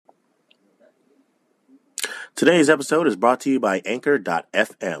Today's episode is brought to you by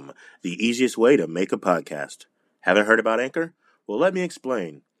Anchor.fm, the easiest way to make a podcast. Haven't heard about Anchor? Well, let me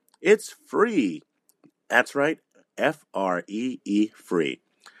explain. It's free. That's right, F-R-E-E, free.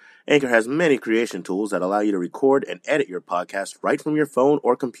 Anchor has many creation tools that allow you to record and edit your podcast right from your phone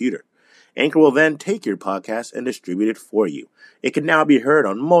or computer. Anchor will then take your podcast and distribute it for you. It can now be heard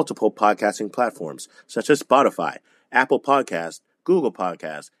on multiple podcasting platforms, such as Spotify, Apple Podcasts, Google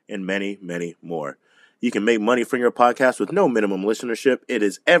Podcasts, and many, many more. You can make money from your podcast with no minimum listenership. It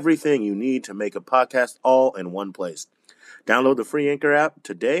is everything you need to make a podcast all in one place. Download the free Anchor app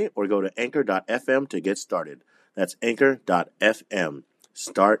today or go to Anchor.fm to get started. That's Anchor.fm.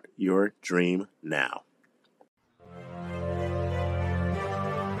 Start your dream now.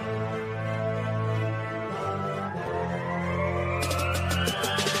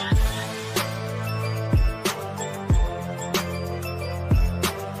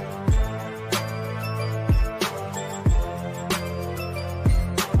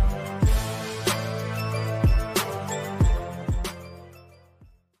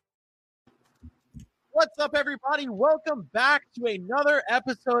 What's up, everybody? Welcome back to another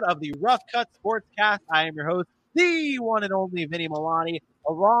episode of the Rough Cut Sportscast. I am your host, the one and only Vinny Milani,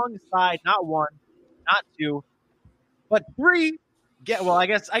 alongside not one, not two, but three. I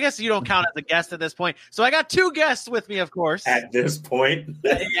guess you don't count as a guest at this point. So I got two guests with me, of course. At this point?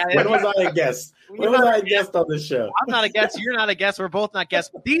 When was I a guest? When was I a guest on the show? I'm not a guest. You're not a guest. We're both not guests.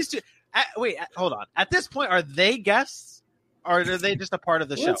 But these two, hold on. At this point, are they guests or are they just a part of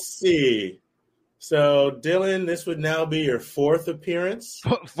the show? Let's see. So, Dylan, this would now be your fourth appearance.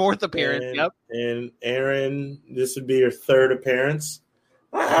 Fourth appearance, yep. And Aaron, this would be your third appearance.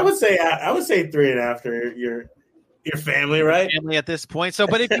 I would say three and after your family, right? Family at this point. So,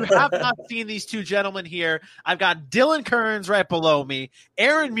 but if you have not seen these two gentlemen here, I've got Dylan Kearns right below me,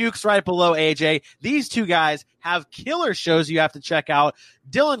 Aaron Mukes right below AJ. These two guys have killer shows you have to check out.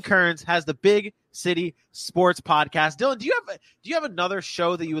 Dylan Kearns has the Big City Sports Podcast. Dylan, do you have another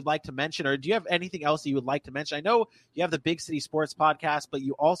show that you would like to mention, or do you have anything else that you would like to mention? I know you have the Big City Sports Podcast, but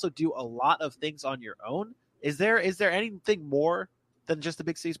you also do a lot of things on your own. Is there anything more than just the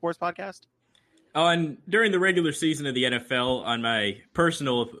Big City Sports Podcast? Oh, and during the regular season of the NFL, on my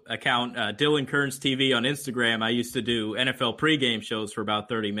personal account, Dylan Kearns TV on Instagram, I used to do NFL pregame shows for about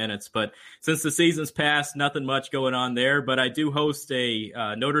 30 minutes. But since the season's passed, nothing much going on there. But I do host a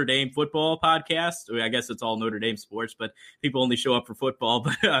Notre Dame football podcast. I guess it's all Notre Dame sports, but people only show up for football.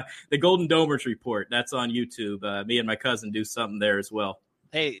 But the Golden Domers Report, that's on YouTube. Me and my cousin do something there as well.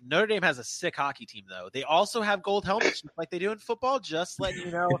 Hey, Notre Dame has a sick hockey team, though. They also have gold helmets like they do in football, just letting you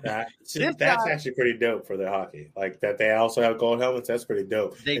know. That's actually pretty dope for their hockey. Like that they also have gold helmets, that's pretty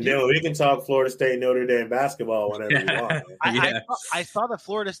dope. Then we can talk Florida State, Notre Dame basketball whenever you want. I saw that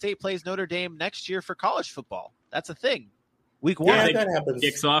Florida State plays Notre Dame next year for college football. That's a thing. Week 1. Yeah, that happens.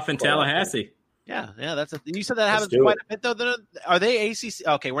 Kicks off in Tallahassee. Yeah, you said that happens quite a bit, though. Are they ACC?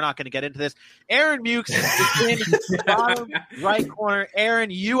 Okay, we're not going to get into this. Aaron Mukes is in the bottom right corner.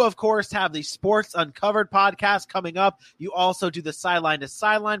 Aaron, you, of course, have the Sports Uncovered podcast coming up. You also do the Sideline to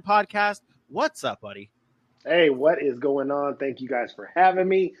Sideline podcast. What's up, buddy? Hey, what is going on? Thank you guys for having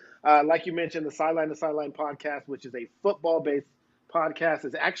me. Like you mentioned, the Sideline to Sideline podcast, which is a football-based podcast,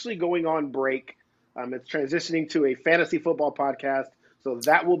 is actually going on break. It's transitioning to a fantasy football podcast, so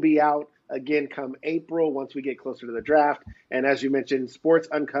that will be out again come April once we get closer to the draft. And as you mentioned, Sports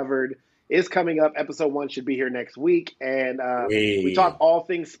Uncovered is coming up. Episode 1 should be here next week. And we talk all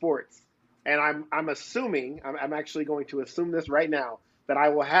things sports. And I'm assuming, I'm actually going to assume this right now, that I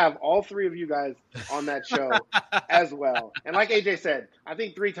will have all three of you guys on that show as well. And like AJ said, I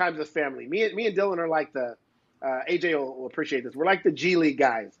think 3 times as family. Me and Dylan are like AJ will appreciate this. We're like the G League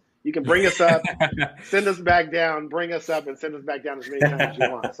guys. You can bring us up, send us back down, bring us up, and send us back down as many times as you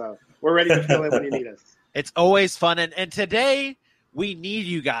want. So we're ready to fill in when you need us. It's always fun. And today we need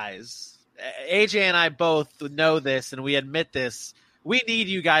you guys. AJ and I both know this, and we admit this. We need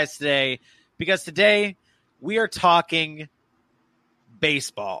you guys today because today we are talking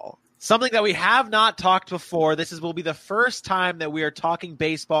baseball. Something that we have not talked before. Will be the first time that we are talking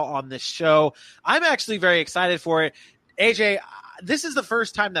baseball on this show. I'm actually very excited for it. AJ, this is the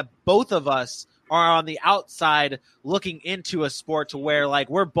first time that both of us are on the outside looking into a sport to where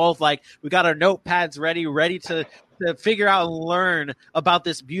we're both we got our notepads ready to figure out and learn about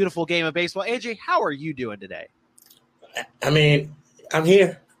this beautiful game of baseball. AJ, how are you doing today? I mean, I'm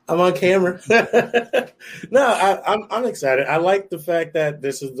here. I'm on camera. No, I'm excited. I like the fact that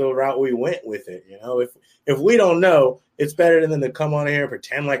this is the route we went with it. You know, if we don't know, it's better than to come on here and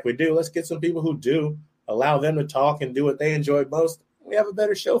pretend like we do. Let's get some people who do. Allow them to talk and do what they enjoy most. we have a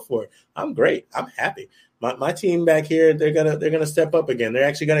better show for it. I'm great. I'm happy. My team back here, they're gonna step up again. They're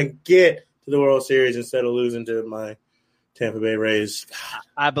actually gonna get to the World Series instead of losing to my Tampa Bay Rays.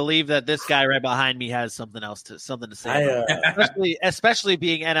 I believe that this guy right behind me has something to say. Especially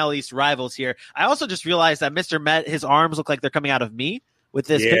being NL East rivals here. I also just realized that Mr. Met, his arms look like they're coming out of me with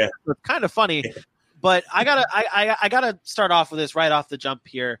this. Yeah. It's kind of funny, but I gotta start off with this right off the jump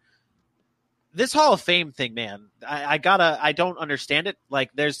here. This Hall of Fame thing, man, I don't understand it. Like,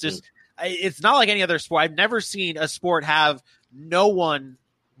 there's just, it's not like any other sport. I've never seen a sport have no one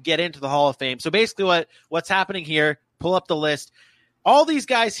get into the Hall of Fame. So basically what's happening here, pull up the list. All these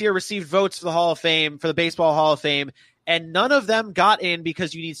guys here received votes for the Hall of Fame, for the Baseball Hall of Fame, and none of them got in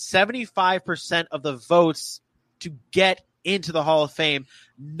because you need 75% of the votes to get into the Hall of Fame.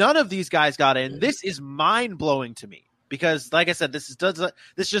 None of these guys got in. This is mind-blowing to me because, like I said, this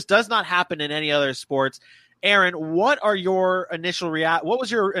just does not happen in any other sports. Aaron, what was your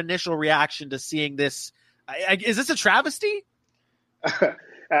initial reaction to seeing this? Is this a travesty?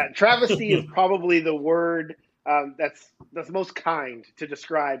 Travesty is probably the word that's most kind to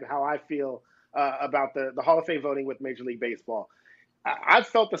describe how I feel about the Hall of Fame voting with Major League Baseball. I've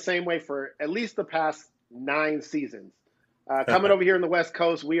felt the same way for at least the past 9 seasons. Coming over here in the West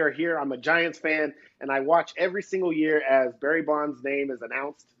Coast, we are here. I'm a Giants fan, and I watch every single year as Barry Bonds' name is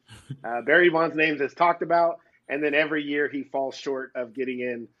announced. Barry Bonds' name is talked about, and then every year he falls short of getting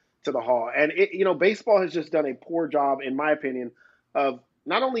in to the Hall. And baseball has just done a poor job, in my opinion, of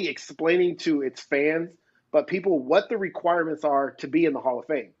not only explaining to its fans, but people what the requirements are to be in the Hall of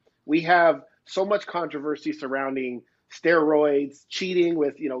Fame. We have so much controversy surrounding steroids, cheating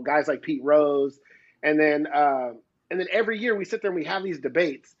with guys like Pete Rose, and then every year we sit there and we have these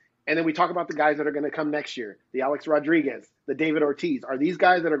debates, and then we talk about the guys that are going to come next year, the Alex Rodriguez, the David Ortiz. Are these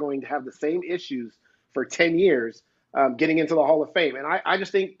guys that are going to have the same issues for 10 years getting into the Hall of Fame? And I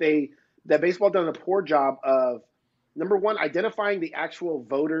just think that baseball done a poor job of, number one, identifying the actual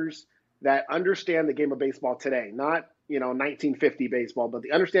voters that understand the game of baseball today, not 1950 baseball, but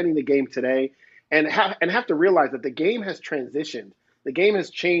the understanding the game today, and have to realize that the game has transitioned. The game has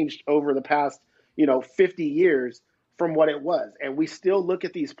changed over the past 50 years from what it was, and we still look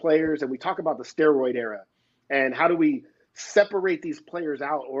at these players and we talk about the steroid era and how do we separate these players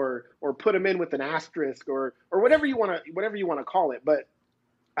out or put them in with an asterisk or whatever you want to call it. But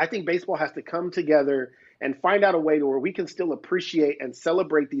I think baseball has to come together and find out a way to where we can still appreciate and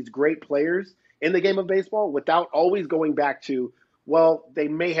celebrate these great players in the game of baseball without always going back to, well, they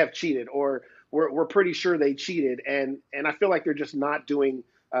may have cheated or we're pretty sure they cheated. And I feel like they're just not doing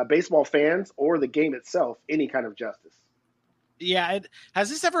baseball fans or the game itself any kind of justice. Yeah. Has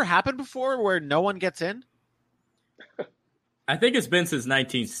this ever happened before where no one gets in? I think it's been since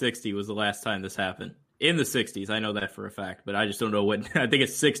 1960 was the last time this happened. In the 60s, I know that for a fact, but I just don't know what. I think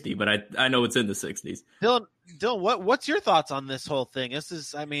it's 60, but I know it's in the 60s. Dylan, what's your thoughts on this whole thing? This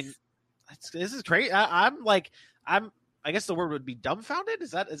is great. I guess the word would be dumbfounded.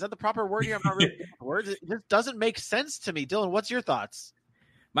 Is that the proper word here? I'm not really the word. It just doesn't make sense to me. Dylan, what's your thoughts?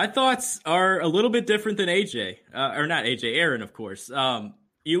 My thoughts are a little bit different than AJ, or not AJ, Aaron, of course.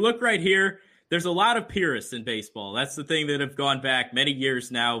 You look right here. There's a lot of purists in baseball. That's the thing that have gone back many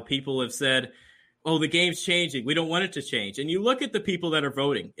years now. People have said, oh, the game's changing. We don't want it to change. And you look at the people that are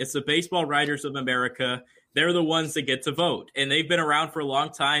voting. It's the Baseball Writers of America. They're the ones that get to vote. And they've been around for a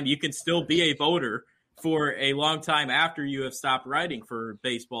long time. You can still be a voter for a long time after you have stopped writing for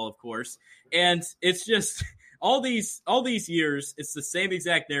baseball, of course. And it's just all these years, it's the same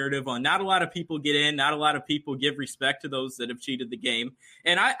exact narrative on not a lot of people get in, not a lot of people give respect to those that have cheated the game.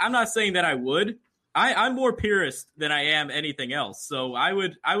 And I'm not saying that I would. I'm more purist than I am anything else. So I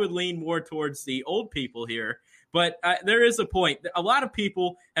would lean more towards the old people here. But there is a point. A lot of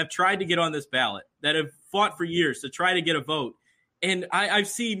people have tried to get on this ballot that have fought for years to try to get a vote. And I've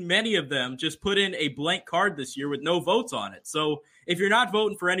seen many of them just put in a blank card this year with no votes on it. So if you're not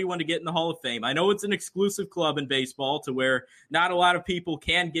voting for anyone to get in the Hall of Fame, I know it's an exclusive club in baseball to where not a lot of people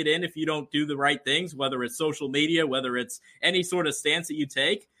can get in if you don't do the right things, whether it's social media, whether it's any sort of stance that you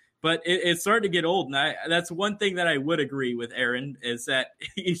take. But it's starting to get old, and that's one thing that I would agree with Aaron, is that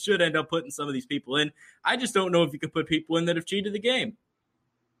you should end up putting some of these people in. I just don't know if you could put people in that have cheated the game.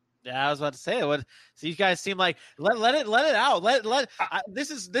 Yeah, I was about to say it. So you guys seem like let it out. This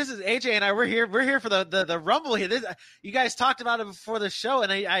is AJ and I. We're here for the rumble here. You guys talked about it before the show,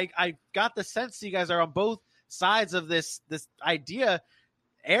 and I got the sense you guys are on both sides of this idea.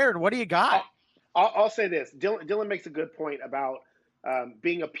 Aaron, what do you got? I'll say this. Dylan makes a good point about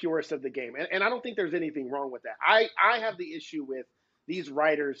being a purist of the game. And I don't think there's anything wrong with that. I have the issue with these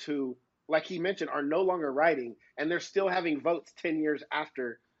writers who like he mentioned, are no longer writing, and they're still having votes 10 years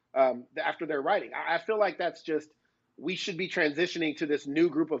after they're writing. I feel like that's just, we should be transitioning to this new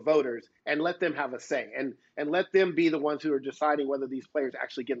group of voters and let them have a say, and let them be the ones who are deciding whether these players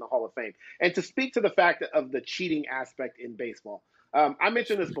actually get in the Hall of Fame. And to speak to the fact of the cheating aspect in baseball, I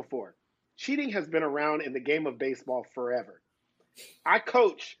mentioned this before. Cheating has been around in the game of baseball forever. I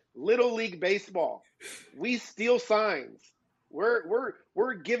coach Little League Baseball. We steal signs.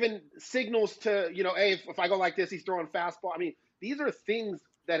 We're giving signals to, hey, if I go like this, he's throwing fastball. I mean, these are things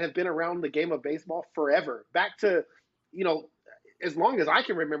that have been around the game of baseball forever, back to, as long as I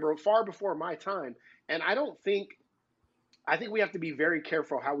can remember, far before my time. And I think we have to be very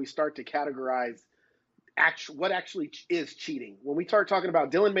careful how we start to categorize what actually is cheating. When we start talking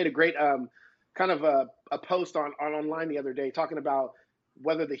about, Dylan made a great kind of a post on online the other day talking about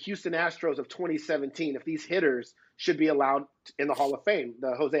whether the Houston Astros of 2017, if these hitters should be allowed in the Hall of Fame,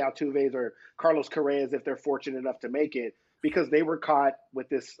 the Jose Altuves or Carlos Correas, if they're fortunate enough to make it, because they were caught with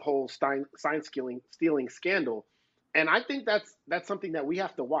this whole sign stealing scandal. And I think that's something that we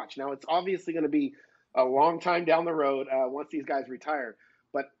have to watch. Now, it's obviously going to be a long time down the road once these guys retire.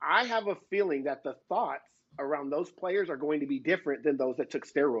 But I have a feeling that the thoughts around those players are going to be different than those that took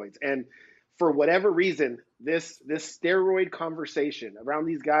steroids. And for whatever reason, this steroid conversation around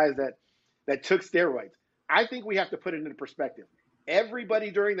these guys that took steroids, I think we have to put it into perspective.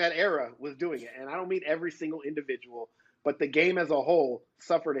 Everybody during that era was doing it. And I don't mean every single individual, but the game as a whole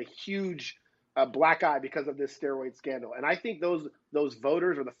suffered a huge black eye because of this steroid scandal. And I think those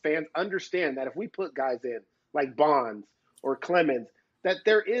voters or the fans understand that if we put guys in like Bonds or Clemens, that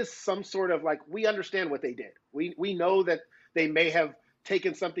there is some sort of, like, we understand what they did. We know that they may have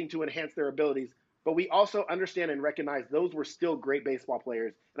taken something to enhance their abilities, but we also understand and recognize those were still great baseball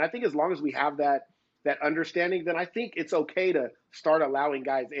players. And I think as long as we have that understanding, then I think it's okay to start allowing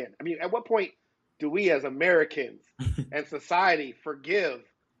guys in. I mean, at what point do we as Americans and society forgive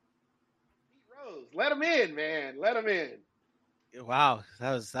Pete Rose? Let him in, man. Let him in. Wow,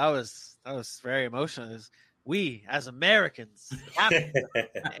 that was very emotional. We as Americans,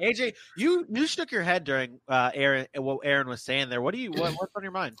 AJ, you shook your head during what Aaron was saying there. What's on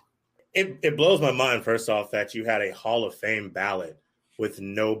your mind? It blows my mind, first off, that you had a Hall of Fame ballot with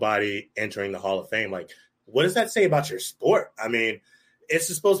nobody entering the Hall of Fame. Like, what does that say about your sport? I mean,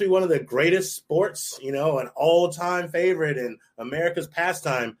 it's supposed to be one of the greatest sports, an all-time favorite in America's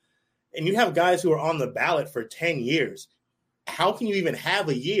pastime, and you have guys who are on the ballot for 10 years. How can you even have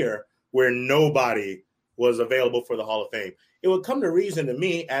a year where nobody was available for the Hall of Fame? It would come to reason to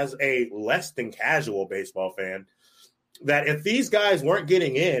me, as a less than casual baseball fan, that if these guys weren't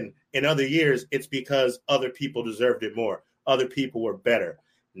getting in other years, it's because other people deserved it more. Other people were better.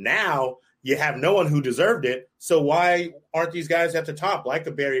 Now you have no one who deserved it. So why aren't these guys at the top, like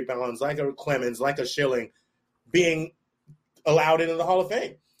a Barry Bonds, like a Clemens, like a Schilling, being allowed into the Hall of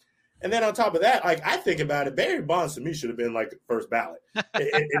Fame? And then on top of that, like, I think about it, Barry Bonds to me should have been like the first ballot.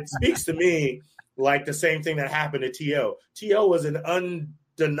 It speaks to me like the same thing that happened to T.O. T.O. was an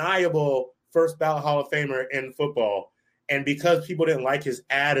undeniable first ballot Hall of Famer in football. And because people didn't like his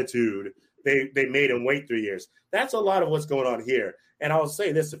attitude, they made him wait 3 years. That's a lot of what's going on here. And I'll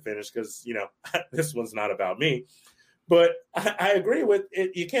say this to finish because, this one's not about me. But I agree with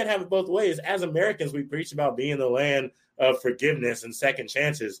it. You can't have it both ways. As Americans, we preach about being the land of forgiveness and second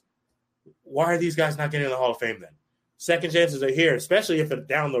chances. Why are these guys not getting in the Hall of Fame then? Second chances are here, especially if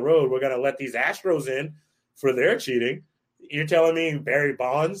down the road we're going to let these Astros in for their cheating. You're telling me Barry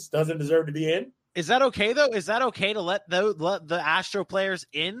Bonds doesn't deserve to be in? Is that okay, though? Is that okay to let the Astro players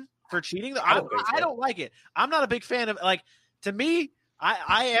in for cheating? I don't like it. I'm not a big fan of, like, to me,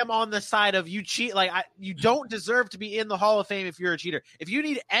 I am on the side of you cheat. Like, you don't deserve to be in the Hall of Fame if you're a cheater. If you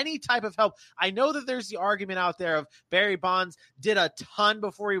need any type of help, I know that there's the argument out there of Barry Bonds did a ton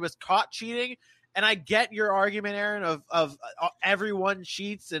before he was caught cheating. And I get your argument, Aaron, of everyone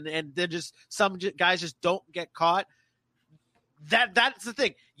cheats and then just some guys just don't get caught. That's the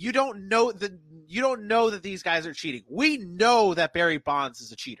thing. You don't know that these guys are cheating. We know that Barry Bonds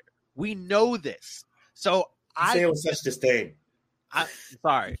is a cheater. We know this. So I say it with such disdain.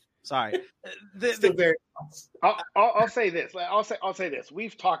 Sorry. Still very. I'll say this. I'll say this.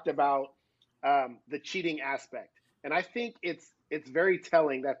 We've talked about the cheating aspect, and I think it's very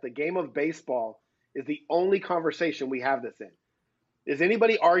telling that the game of baseball is the only conversation we have this in. Is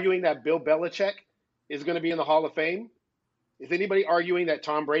anybody arguing that Bill Belichick is going to be in the Hall of Fame? Is anybody arguing that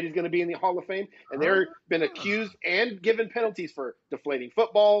Tom Brady is going to be in the Hall of Fame? And they've been accused and given penalties for deflating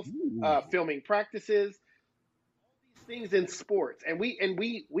footballs, filming practices, all these things in sports. And we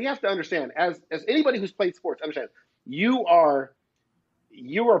have to understand, as anybody who's played sports, understand, you are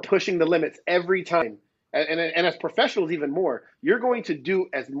you are pushing the limits every time. And as professionals, even more, you're going to do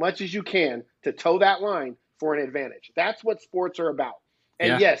as much as you can to toe that line for an advantage. That's what sports are about.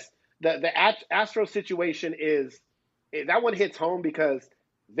 And yes, the Astro situation that one hits home because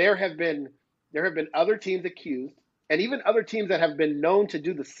there have been other teams accused, and even other teams that have been known to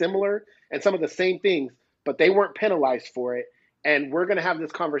do the similar and some of the same things, but they weren't penalized for it. And we're going to have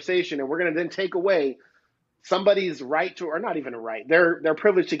this conversation, and we're going to then take away somebody's right to, or not even a right, their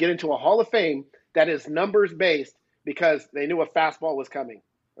privilege to get into a Hall of Fame that is numbers based because they knew a fastball was coming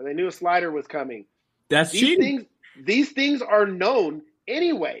or they knew a slider was coming. That's cheating. These things are known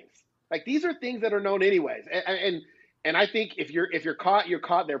anyways. Like, these are things that are known anyways. And I think if you're caught, you're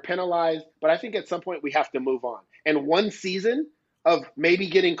caught. They're penalized. But I think at some point we have to move on. And one season of maybe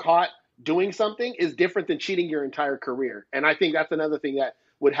getting caught doing something is different than cheating your entire career. And I think that's another thing that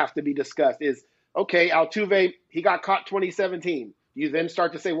would have to be discussed is, okay, Altuve, he got caught 2017. You then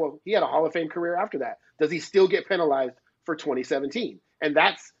start to say, well, he had a Hall of Fame career after that. Does he still get penalized for 2017? And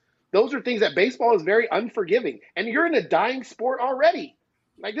those are things that baseball is very unforgiving. And you're in a dying sport already.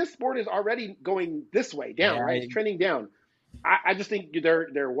 Like, this sport is already going this way down, right? It's trending down. I just think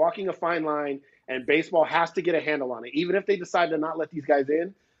they're walking a fine line, and baseball has to get a handle on it. Even if they decide to not let these guys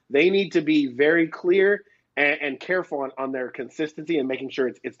in, they need to be very clear and careful on their consistency and making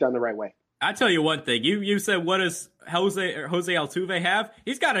sure it's done the right way. I tell you one thing. You said, what does Jose Altuve have?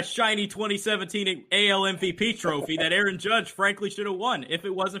 He's got a shiny 2017 AL MVP trophy that Aaron Judge frankly should have won if it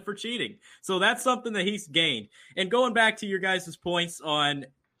wasn't for cheating. So that's something that he's gained. And going back to your guys' points on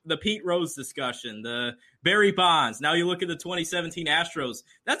the Pete Rose discussion, the Barry Bonds, now you look at the 2017 Astros,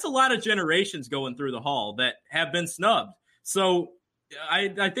 that's a lot of generations going through the hall that have been snubbed. So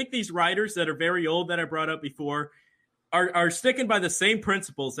I think these writers that are very old that I brought up before are sticking by the same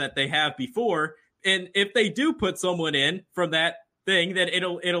principles that they have before. And if they do put someone in from that thing, that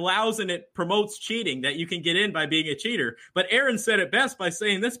it allows and it promotes cheating, that you can get in by being a cheater. But Aaron said it best by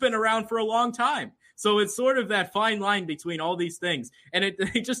saying that's been around for a long time. So it's sort of that fine line between all these things. And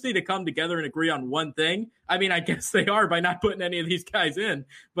they just need to come together and agree on one thing. I mean, I guess they are by not putting any of these guys in,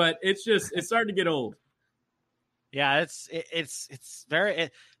 but it's starting to get old. Yeah, it's very.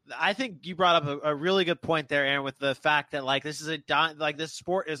 I think you brought up a really good point there, Aaron, with the fact that like this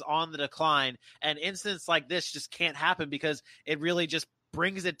sport is on the decline, and incidents like this just can't happen because it really just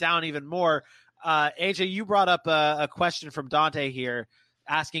brings it down even more. AJ, you brought up a question from Dante here,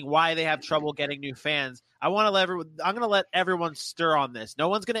 asking why they have trouble getting new fans. I'm going to let everyone stir on this. No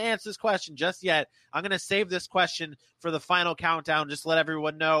one's going to answer this question just yet. I'm going to save this question for the final countdown. Just let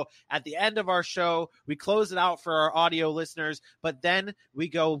everyone know at the end of our show, we close it out for our audio listeners, but then we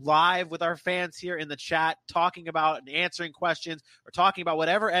go live with our fans here in the chat, talking about and answering questions or talking about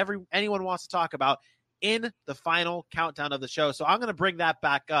whatever anyone wants to talk about in the final countdown of the show. So I'm going to bring that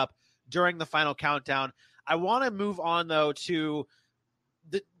back up during the final countdown. I want to move on though to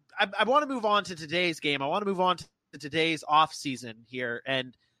I want to move on to today's game. I want to move on to today's off season here.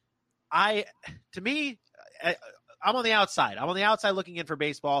 And I'm on the outside. I'm on the outside looking in for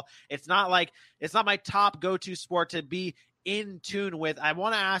baseball. It's not my top go-to sport to be in tune with. I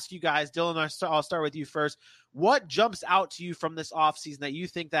want to ask you guys, Dylan, I'll start with you first. What jumps out to you from this off season that you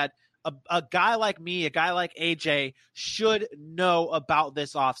think that a guy like me, a guy like AJ should know about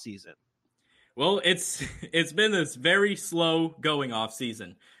this off season? Well, it's been this very slow going off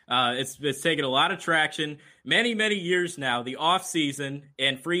season. It's taken a lot of traction. Many, many years now, the off season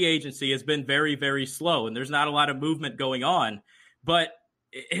and free agency has been very, very slow, and there's not a lot of movement going on. But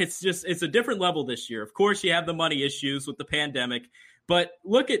it's a different level this year. Of course, you have the money issues with the pandemic, but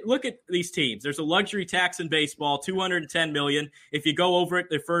look at these teams. There's a luxury tax in baseball, $210 million. If you go over it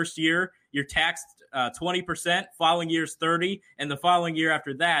the first year, you're taxed 20%, following year's 30%, and the following year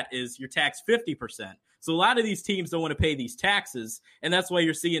after that is you're taxed 50%. So a lot of these teams don't want to pay these taxes, and that's why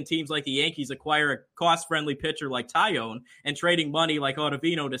you're seeing teams like the Yankees acquire a cost-friendly pitcher like Tyone and trading money like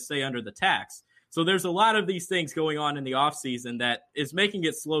Ottavino to stay under the tax. So there's a lot of these things going on in the offseason that is making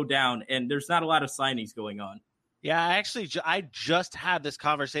it slow down, and there's not a lot of signings going on. Yeah, I just had this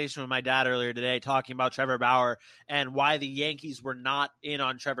conversation with my dad earlier today, talking about Trevor Bauer and why the Yankees were not in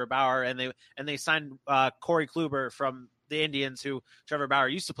on Trevor Bauer, and they signed Corey Kluber from the Indians, who Trevor Bauer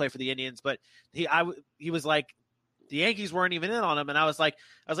used to play for the Indians, but he was like, the Yankees weren't even in on him, and I was like,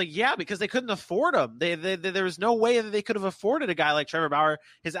 yeah, because they couldn't afford him. There was no way that they could have afforded a guy like Trevor Bauer.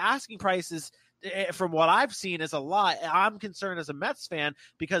 His asking price is, from what I've seen, is a lot. I'm concerned as a Mets fan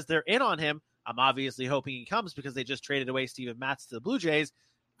because they're in on him. I'm obviously hoping he comes because they just traded away Steven Matz to the Blue Jays.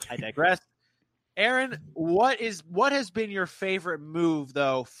 I digress. Aaron, what has been your favorite move,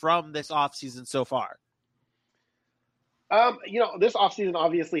 though, from this offseason so far? This offseason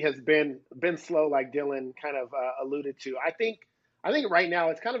obviously has been slow, like Dylan kind of alluded to. I think right now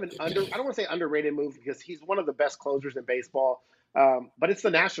it's kind of I don't want to say underrated move because he's one of the best closers in baseball. But it's the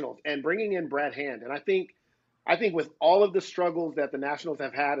Nationals and bringing in Brad Hand. And I think with all of the struggles that the Nationals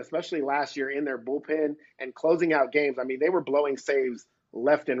have had, especially last year in their bullpen and closing out games, I mean, they were blowing saves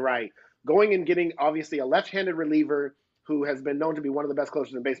left and right. Going and getting, obviously, a left-handed reliever who has been known to be one of the best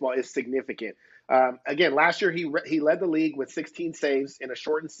closers in baseball is significant. Again, last year he led the league with 16 saves in a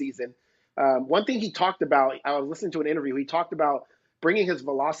shortened season. One thing he talked about, I was listening to an interview, he talked about bringing his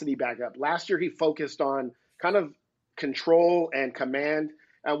velocity back up. Last year he focused on kind of control and command,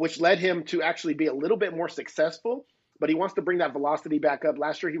 which led him to actually be a little bit more successful, but he wants to bring that velocity back up.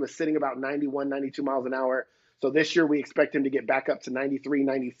 Last year he was sitting about 91, 92 miles an hour. So this year we expect him to get back up to 93,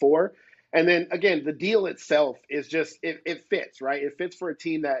 94. And then again, the deal itself is just, it fits, right? It fits for a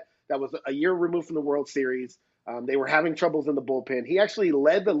team that was a year removed from the World Series. They were having troubles in the bullpen. He actually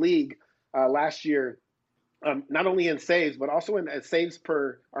led the league last year, not only in saves, but also in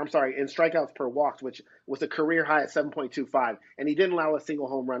strikeouts per walks, which was a career high at 7.25. And he didn't allow a single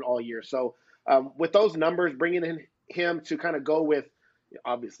home run all year. So with those numbers, bringing in him to kind of go with,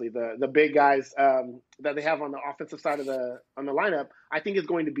 obviously the big guys that they have on the offensive side on the lineup, I think is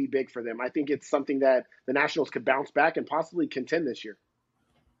going to be big for them. I think it's something that the Nationals could bounce back and possibly contend this year.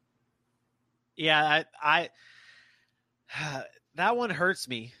 Yeah, I that one hurts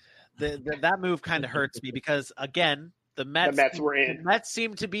me. That move kind of hurts me because again, the Mets were in. The Mets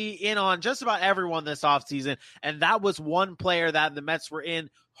seem to be in on just about everyone this offseason, and that was one player that the Mets were in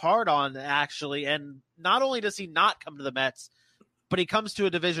hard on actually. And not only does he not come to the Mets, but he comes to a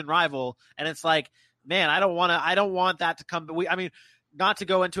division rival, and it's like, man, I don't want that to come. But not to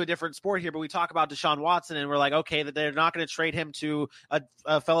go into a different sport here, but we talk about Deshaun Watson, and we're like, okay, that they're not going to trade him to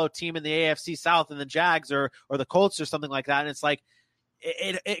a fellow team in the AFC South and the Jags or the Colts or something like that. And it's like,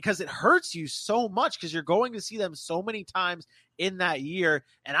 because it hurts you so much because you're going to see them so many times in that year.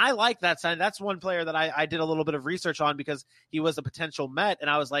 And I like that sign. That's one player that I did a little bit of research on because he was a potential Met, and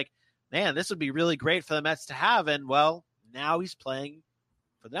I was like, man, this would be really great for the Mets to have. And well, now he's playing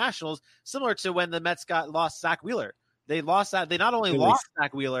for the Nationals, similar to when the Mets lost Zach Wheeler. They lost that. They not only lost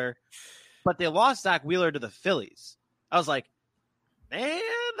Zach Wheeler, but they lost Zach Wheeler to the Phillies. I was like, man,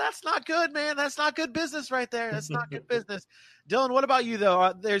 that's not good, man. That's not good business right there. That's not good business. Dylan, what about you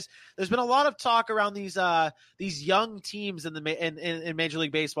though? There's been a lot of talk around these young teams in Major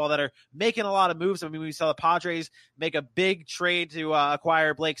League Baseball that are making a lot of moves. I mean, we saw the Padres make a big trade to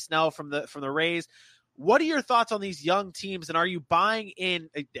acquire Blake Snell from the Rays. What are your thoughts on these young teams, and are you buying in?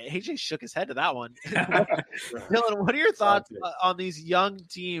 AJ shook his head to that one. Dylan, what are your thoughts on these young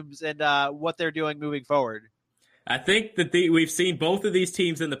teams and what they're doing moving forward? I think that we've seen both of these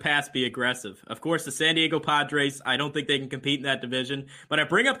teams in the past be aggressive. Of course, the San Diego Padres, I don't think they can compete in that division. But I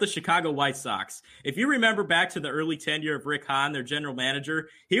bring up the Chicago White Sox. If you remember back to the early tenure of Rick Hahn, their general manager,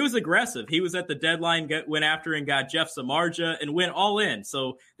 he was aggressive. He was at the deadline, went after and got Jeff Samardzija and went all in.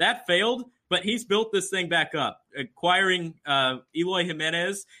 So that failed. But he's built this thing back up, acquiring Eloy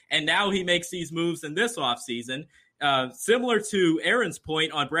Jimenez, and now he makes these moves in this offseason. Similar to Aaron's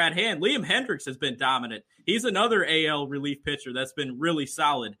point on Brad Hand, Liam Hendricks has been dominant. He's another AL relief pitcher that's been really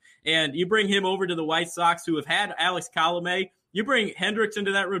solid. And you bring him over to the White Sox, who have had Alex Colomé. You bring Hendricks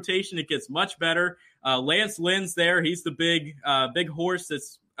into that rotation, it gets much better. Lance Lynn's there. He's the big horse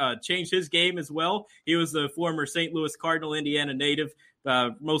that's changed his game as well. He was the former St. Louis Cardinal, Indiana native.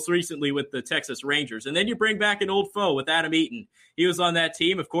 Most recently with the Texas Rangers. And then you bring back an old foe with Adam Eaton. He was on that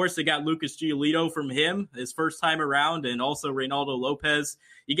team. Of course, they got Lucas Giolito from him his first time around, and also Reynaldo Lopez.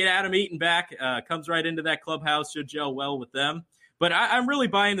 You get Adam Eaton back, comes right into that clubhouse, should gel well with them. But I'm really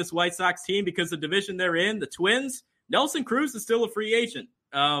buying this White Sox team because the division they're in, the Twins, Nelson Cruz is still a free agent.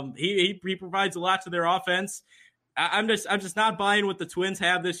 He provides a lot to their offense. I'm just not buying what the Twins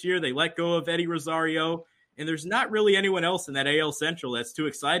have this year. They let go of Eddie Rosario. And there's not really anyone else in that AL Central that's too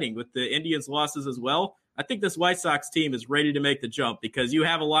exciting with the Indians' losses as well. I think this White Sox team is ready to make the jump because you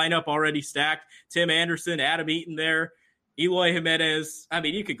have a lineup already stacked. Tim Anderson, Adam Eaton there, Eloy Jimenez. I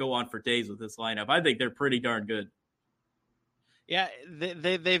mean, you could go on for days with this lineup. I think they're pretty darn good. Yeah,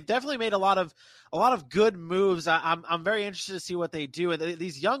 they've definitely made a lot of good moves. I'm very interested to see what they do. And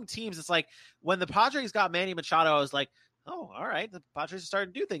these young teams, it's like when the Padres got Manny Machado, I was like, oh, all right, the Padres are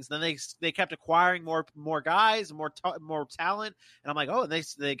starting to do things. And then they kept acquiring more guys, more talent, and I'm like, oh,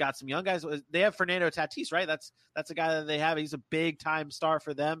 they got some young guys. They have Fernando Tatis, right? That's a guy that they have. He's a big time star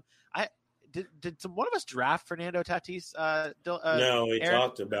for them. Did one of us draft Fernando Tatis? No, we Aaron?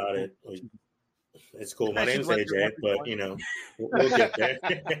 talked about it. It's cool. My I should name's let AJ, them but we'll get there.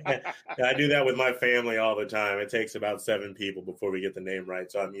 I do that with my family all the time. It takes about 7 people before we get the name right,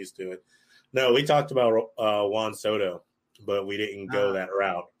 so I'm used to it. No, we talked about Juan Soto, but we didn't go that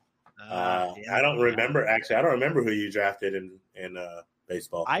route. I don't remember. Actually, I don't remember who you drafted in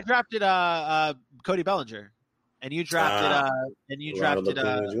baseball. I drafted Cody Bellinger, and you drafted Ronald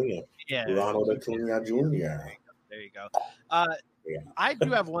Acuna Jr. Ronald Acuna Jr. There you go. I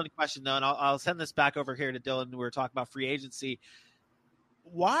do have one question though, and I'll send this back over here to Dylan. We were talking about free agency.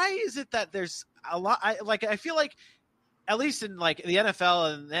 Why is it that there's a lot? I feel like, at least in like the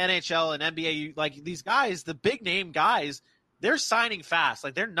NFL and the NHL and NBA, like these guys, the big name guys, they're signing fast.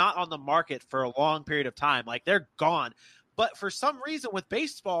 Like they're not on the market for a long period of time. Like they're gone. But for some reason with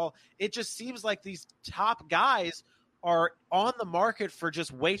baseball, it just seems like these top guys are on the market for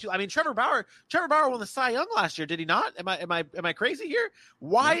just way too. I mean, Trevor Bauer won the Cy Young last year, did he not? Am I crazy here?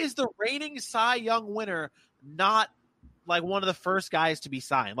 Why is the reigning Cy Young winner not like one of the first guys to be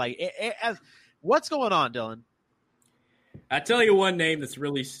signed? Like, what's going on, Dylan? I tell you one name that's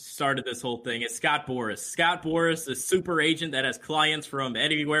really started this whole thing. It's Scott Boras. Scott Boras, a super agent that has clients from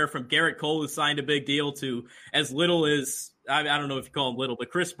anywhere from Garrett Cole, who signed a big deal, to as little as, I don't know if you call him little, but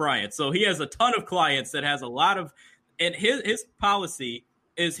Chris Bryant. So he has a ton of clients that has a lot of, and his policy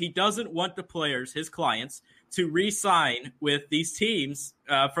is he doesn't want the players, his clients, to re-sign with these teams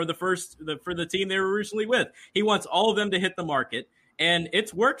for the team they were originally with. He wants all of them to hit the market. And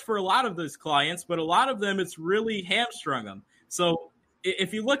it's worked for a lot of those clients, but a lot of them, it's really hamstrung them. So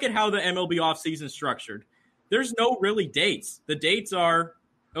if you look at how the MLB offseason is structured, there's no really dates. The dates are,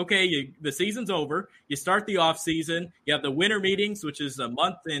 okay, the season's over. You start the offseason. You have the winter meetings, which is a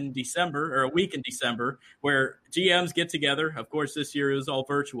month in December or a week in December, where GMs get together. Of course, this year it was all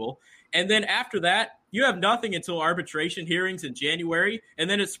virtual. And then after that, you have nothing until arbitration hearings in January, and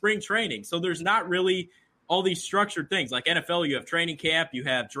then it's spring training. So there's not really all these structured things. Like NFL, you have training camp, you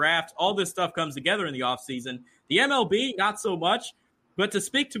have draft, all this stuff comes together in the offseason. The MLB, not so much. But to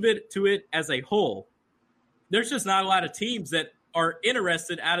speak to it as a whole, there's just not a lot of teams that are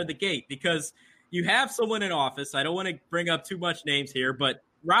interested out of the gate, because you have someone in office. I don't want to bring up too much names here, but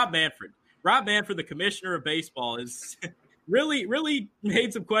Rob Manfred, the commissioner of baseball, is really, really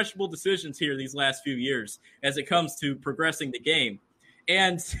made some questionable decisions here these last few years as it comes to progressing the game.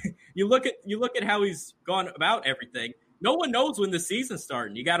 And you look at how he's gone about everything. No one knows when the season's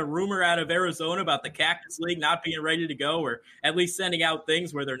starting. You got a rumor out of Arizona about the Cactus League not being ready to go, or at least sending out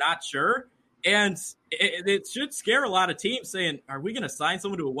things where they're not sure. And it should scare a lot of teams, saying, are we going to sign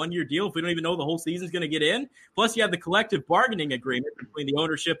someone to a one-year deal if we don't even know the whole season's going to get in? Plus, you have the collective bargaining agreement between the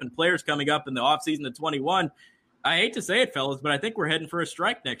ownership and players coming up in the offseason of 21. I hate to say it, fellas, but I think we're heading for a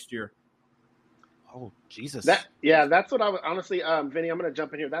strike next year. Oh, Jesus. That's what I would honestly, Vinny, I'm going to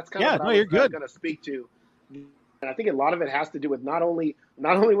jump in here. That's kind of what I was going to speak to. And I think a lot of it has to do with not only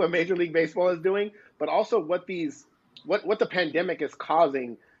what Major League Baseball is doing, but also what the pandemic is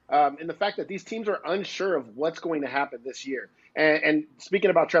causing, and the fact that these teams are unsure of what's going to happen this year. And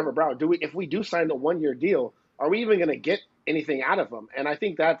speaking about Trevor Bauer, if we do sign the one-year deal, are we even going to get anything out of him? And I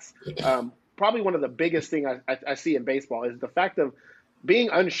think that's probably one of the biggest things I see in baseball is the fact of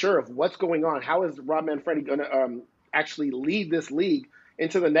being unsure of what's going on. How is Rob Manfredi going to actually lead this league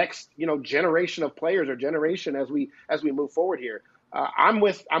into the next, generation of players or generation as we move forward here? I'm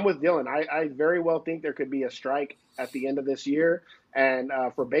with Dylan. I very well think there could be a strike at the end of this year, and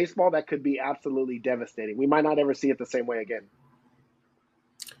for baseball, that could be absolutely devastating. We might not ever see it the same way again.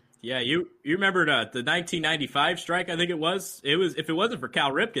 Yeah, you remember the 1995 strike? I think it was. If it wasn't for Cal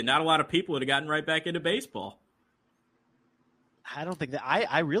Ripken, not a lot of people would have gotten right back into baseball. I don't think that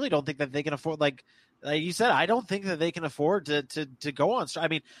I really don't think that they can afford, like you said, I don't think that they can afford to go on. I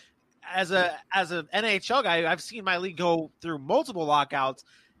mean, as an NHL guy, I've seen my league go through multiple lockouts,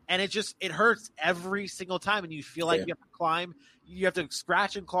 and it hurts every single time, and you feel like you have to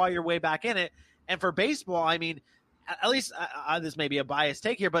scratch and claw your way back in it. And for baseball, I mean, at least this may be a biased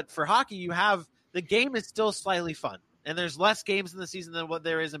take here, but for hockey, the game is still slightly fun. And there's less games in the season than what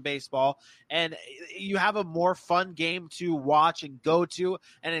there is in baseball. And you have a more fun game to watch and go to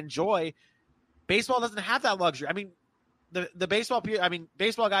and enjoy. Baseball doesn't have that luxury. I mean, the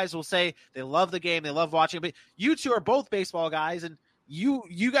baseball guys will say they love the game, they love watching. But you two are both baseball guys, and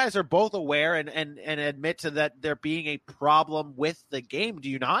you guys are both aware and admit to that there being a problem with the game. Do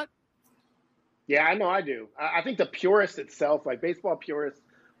you not? Yeah, I know I do. I think the purists itself, like baseball purists,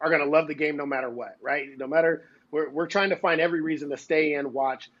 are going to love the game no matter what, right? No matter – we're trying to find every reason to stay in,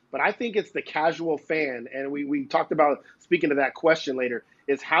 watch. But I think it's the casual fan, and we talked about, speaking to that question later,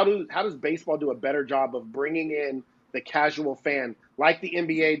 is how does baseball do a better job of bringing in the casual fan like the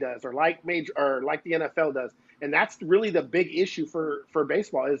NBA does, or like the NFL does. And that's really the big issue for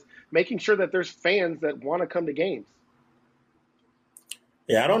baseball, is making sure that there's fans that want to come to games.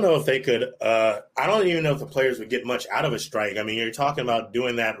 Yeah, I don't know if they could. I don't even know if the players would get much out of a strike. I mean, you're talking about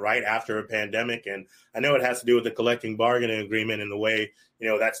doing that right after a pandemic, and I know it has to do with the collective bargaining agreement and the way,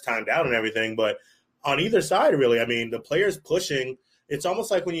 that's timed out and everything. But on either side, really, I mean, the players pushing, it's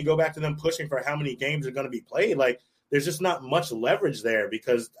almost like when you go back to them pushing for how many games are going to be played, like there's just not much leverage there,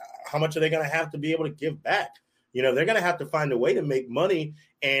 because how much are they going to have to be able to give back? They're going to have to find a way to make money.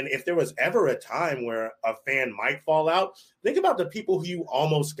 And if there was ever a time where a fan might fall out, think about the people who you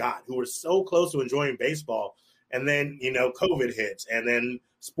almost got, who were so close to enjoying baseball. And then, COVID hits, and then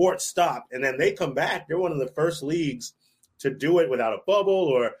sports stop, and then they come back. They're one of the first leagues to do it without a bubble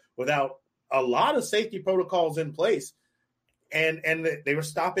or without a lot of safety protocols in place. And they were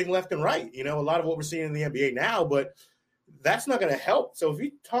stopping left and right, a lot of what we're seeing in the NBA now, but that's not going to help. So if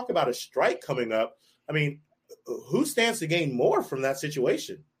you talk about a strike coming up, I mean, who stands to gain more from that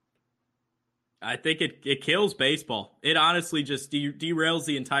situation? I think it kills baseball. It honestly just derails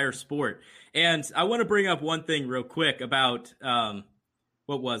the entire sport. And I want to bring up one thing real quick about,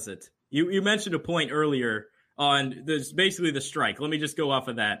 what was it? You mentioned a point earlier on basically the strike. Let me just go off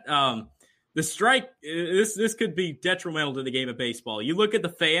of that. The strike, this could be detrimental to the game of baseball. You look at the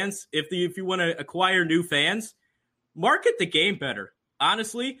fans. If you want to acquire new fans, market the game better.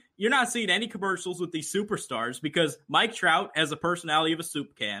 Honestly, you're not seeing any commercials with these superstars, because Mike Trout has a personality of a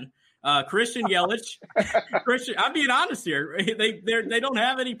soup can. Christian Yelich, I'm being honest here. They don't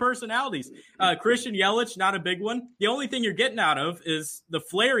have any personalities. Christian Yelich, not a big one. The only thing you're getting out of is the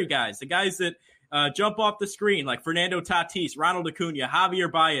flary guys, the guys that jump off the screen, like Fernando Tatis, Ronald Acuna,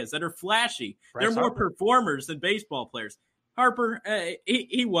 Javier Baez, that are flashy. They're more performers than baseball players. Harper,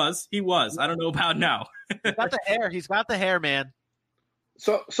 he was. I don't know about now. He's got the hair. He's got the hair, man.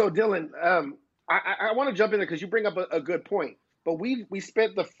 So Dylan, I want to jump in there because you bring up a good point. But we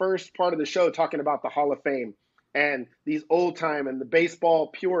spent the first part of the show talking about the Hall of Fame and these old time and the baseball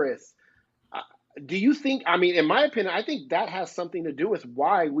purists. Do you think, I mean, in my opinion, I think that has something to do with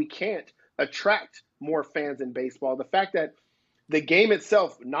why we can't attract more fans in baseball. The fact that the game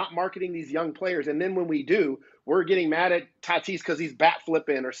itself, not marketing these young players, and then when we do, we're getting mad at Tatis because he's bat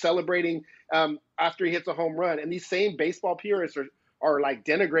flipping or celebrating after he hits a home run. And these same baseball purists are like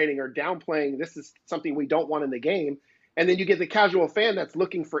denigrating or downplaying, this is something we don't want in the game. And then you get the casual fan that's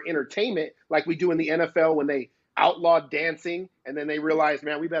looking for entertainment, like we do in the NFL when they outlawed dancing, and then they realize,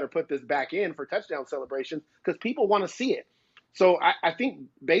 man, we better put this back in for touchdown celebrations because people want to see it. So I think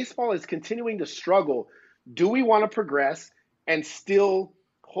baseball is continuing to struggle. Do we want to progress and still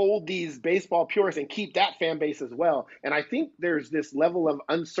hold these baseball purists and keep that fan base as well? And I think there's this level of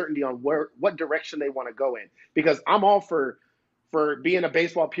uncertainty on what direction they want to go in, because I'm all for being a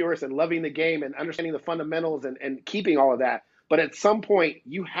baseball purist and loving the game and understanding the fundamentals and keeping all of that. But at some point,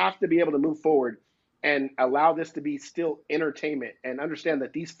 you have to be able to move forward and allow this to be still entertainment and understand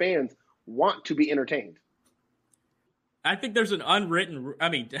that these fans want to be entertained. I think there's an unwritten,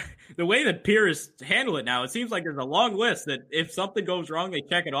 the way that purists handle it now, it seems like there's a long list that if something goes wrong, they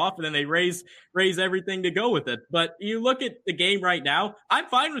check it off and then they raise everything to go with it. But you look at the game right now, I'm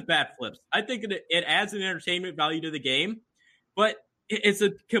fine with bat flips. I think it adds an entertainment value to the game. But it's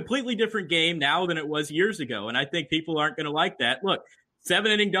a completely different game now than it was years ago, and I think people aren't going to like that. Look,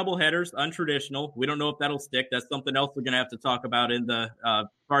 7-inning doubleheaders, untraditional. We don't know if that'll stick. That's something else we're going to have to talk about in the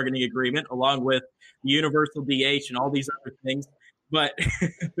bargaining agreement, along with the universal DH and all these other things. But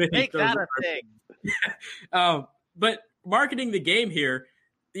make that a thing. But marketing the game here,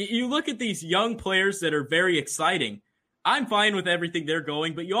 you look at these young players that are very exciting. I'm fine with everything they're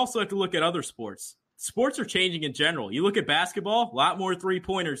going, but you also have to look at other sports. Sports are changing in general. You look at basketball, a lot more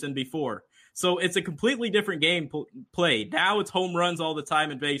three-pointers than before. So it's a completely different game played. Now it's home runs all the time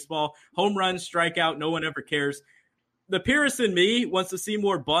in baseball. Home runs, strikeout, no one ever cares. The purist in me wants to see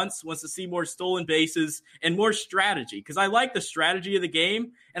more bunts, wants to see more stolen bases, and more strategy, because I like the strategy of the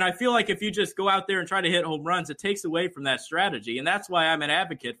game, and I feel like if you just go out there and try to hit home runs, it takes away from that strategy, and that's why I'm an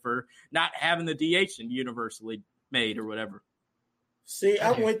advocate for not having the DH universally made or whatever. See,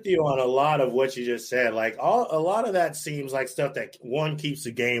 I'm with you on a lot of what you just said. Like a lot of that seems like stuff that, one, keeps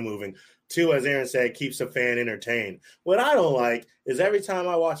the game moving. Two, as Aaron said, keeps a fan entertained. What I don't like is every time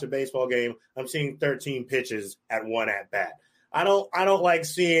I watch a baseball game, I'm seeing 13 pitches at one at bat. I don't like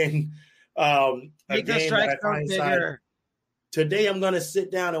seeing a game that I find inside. Today I'm going to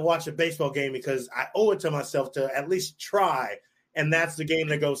sit down and watch a baseball game because I owe it to myself to at least try, and that's the game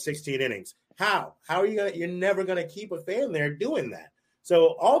that goes 16 innings. How are you you're never going to keep a fan there doing that.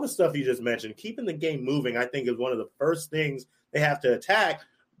 So all the stuff you just mentioned, keeping the game moving, I think is one of the first things they have to attack,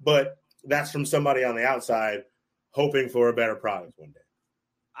 but that's from somebody on the outside hoping for a better product one day.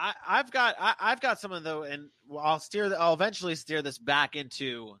 I've got someone though, and I'll eventually steer this back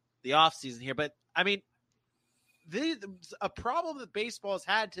into the off season here. But I mean, a problem that baseball has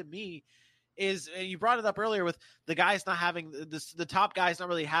had to me is, and you brought it up earlier with the guys not having the top guys not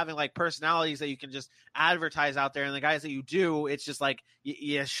really having like personalities that you can just advertise out there, and the guys that you do, it's just like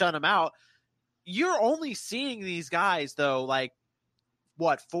you shut them out. You're only seeing these guys though, like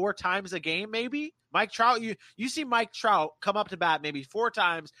what, 4 times a game, maybe? Mike Trout, you see Mike Trout come up to bat maybe 4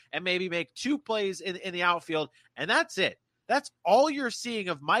 times and maybe make 2 plays in the outfield, and that's it. That's all you're seeing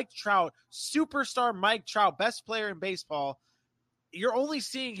of Mike Trout, superstar Mike Trout, best player in baseball. You're only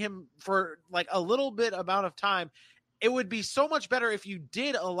seeing him for like a little bit amount of time. It would be so much better if you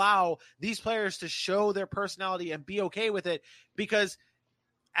did allow these players to show their personality and be okay with it, because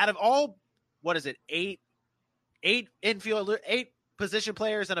out of all, what is it, 8 infield, 8 position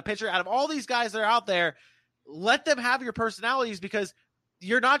players and a pitcher, out of all these guys that are out there, let them have your personalities, because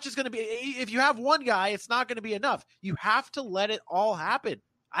you're not just going to be, if you have one guy, it's not going to be enough. You have to let it all happen.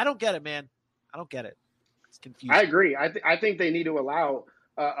 I don't get it, man. I don't get it. It's confusing. I agree. I think they need to allow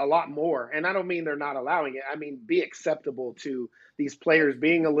a lot more. And I don't mean they're not allowing it. I mean, be acceptable to these players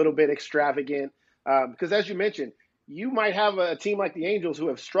being a little bit extravagant. Because as you mentioned, you might have a team like the Angels who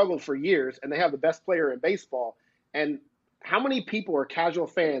have struggled for years, and they have the best player in baseball. And how many people or casual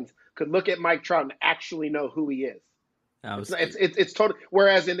fans could look at Mike Trout and actually know who he is? It's total.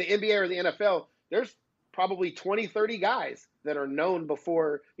 Whereas in the NBA or the NFL, there's probably 20, 30 guys that are known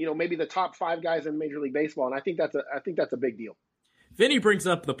before, maybe the top 5 guys in Major League Baseball. And I think that's a big deal. Vinny brings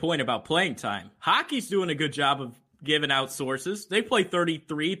up the point about playing time. Hockey's doing a good job of giving out sources. They play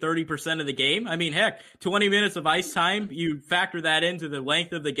 30% of the game. I mean, heck, 20 minutes of ice time, you factor that into the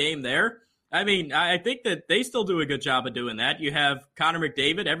length of the game there. I mean, I think that they still do a good job of doing that. You have Connor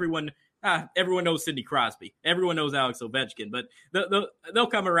McDavid. Everyone knows Sidney Crosby. Everyone knows Alex Ovechkin. But they'll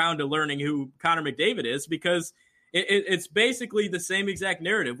come around to learning who Connor McDavid is, because it's basically the same exact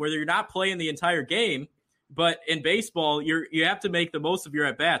narrative, where you're not playing the entire game. But in baseball, you have to make the most of your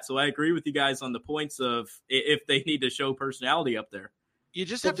at-bats. So I agree with you guys on the points of if they need to show personality up there. You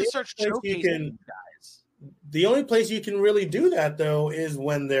just have to start showcasing guys. The only place you can really do that, though, is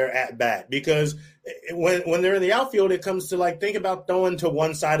when they're at bat, because when they're in the outfield, it comes to, like, think about throwing to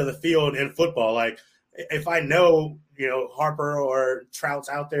one side of the field in football. Like, if I know, Harper or Trout's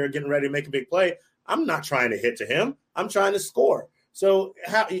out there getting ready to make a big play, I'm not trying to hit to him. I'm trying to score. So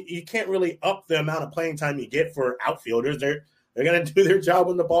you can't really up the amount of playing time you get for outfielders. They're going to do their job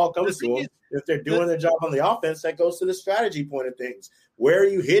when the ball comes to them. If they're doing their job on the offense, that goes to the strategy point of things. Where are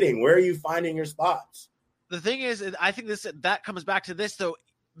you hitting? Where are you finding your spots? The thing is, I think that comes back to this, though.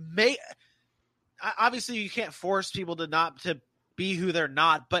 Obviously, you can't force people to be who they're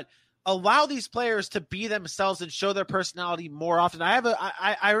not, but allow these players to be themselves and show their personality more often.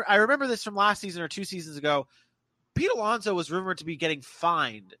 I remember this from last season or 2 seasons ago. Pete Alonso was rumored to be getting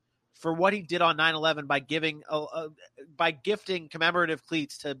fined for what he did on 9/11 by gifting commemorative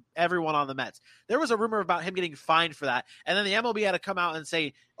cleats to everyone on the Mets. There was a rumor about him getting fined for that, and then the MLB had to come out and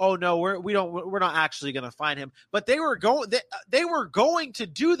say, "Oh no, we're not actually going to fine him." But they were going to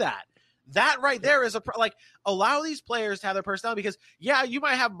do that. That right there is allow these players to have their personality, because you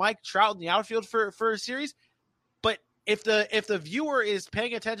might have Mike Trout in the outfield for a series, but if the viewer is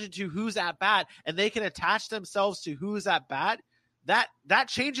paying attention to who's at bat and they can attach themselves to who's at bat, that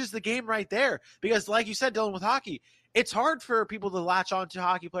changes the game right there. Because like you said, Dylan, with hockey, it's hard for people to latch on to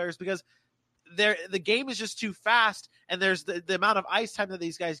hockey players because the game is just too fast, and there's the amount of ice time that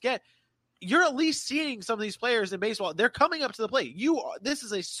these guys get. You're at least seeing some of these players in baseball. They're coming up to the plate. This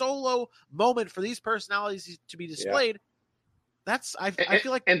is a solo moment for these personalities to be displayed. Yeah. I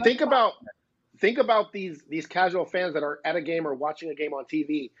feel like, and think about these casual fans that are at a game or watching a game on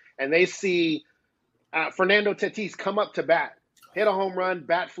TV, and they see Fernando Tatis come up to bat, hit a home run,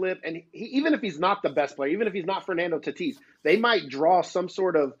 bat flip, and even if he's not the best player, even if he's not Fernando Tatis, they might draw some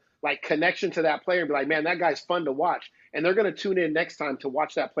sort of like connection to that player and be like, man, that guy's fun to watch. And they're going to tune in next time to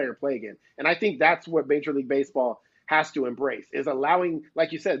watch that player play again. And I think that's what Major League Baseball has to embrace, is allowing,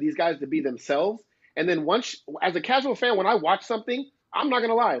 like you said, these guys to be themselves. And then as a casual fan, when I watch something, I'm not going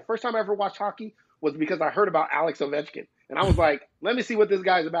to lie. First time I ever watched hockey was because I heard about Alex Ovechkin. And I was like, let me see what this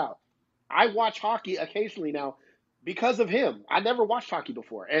guy's about. I watch hockey occasionally now because of him. I never watched hockey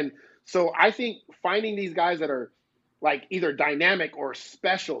before. And so I think finding these guys that are like either dynamic or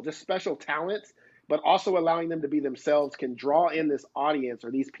special, just special talents, but also allowing them to be themselves can draw in this audience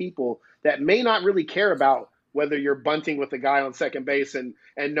or these people that may not really care about whether you're bunting with the guy on second base and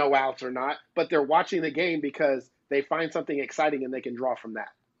no outs or not, but they're watching the game because they find something exciting and they can draw from that.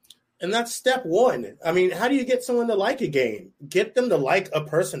 And that's step one. I mean, how do you get someone to like a game? Get them to like a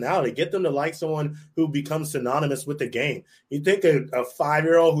personality. Get them to like someone who becomes synonymous with the game. You think a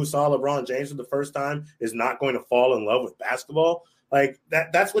 5-year-old who saw LeBron James for the first time is not going to fall in love with basketball? Like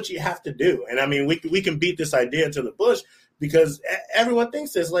that's what you have to do. And I mean, we can beat this idea to the bush because everyone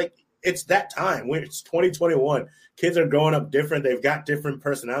thinks this, like, it's that time when it's 2021. Kids are growing up different. They've got different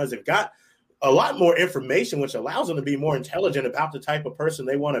personalities. They've got a lot more information, which allows them to be more intelligent about the type of person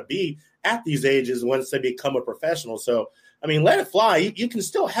they want to be at these ages once they become a professional. So, I mean, let it fly. You can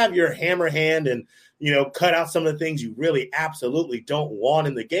still have your hammer hand and, cut out some of the things you really absolutely don't want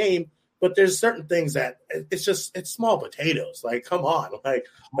in the game. But there's certain things that it's small potatoes. Like, come on, like,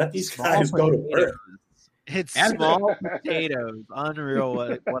 let these guys go to work. It's small potatoes. Unreal.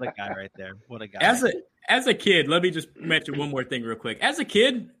 What a guy right there. What a guy. As a kid, let me just mention one more thing real quick. As a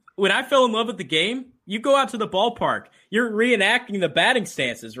kid, when I fell in love with the game, you go out to the ballpark. You're reenacting the batting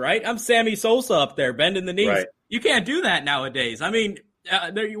stances, right? I'm Sammy Sosa up there bending the knees. Right. You can't do that nowadays. I mean,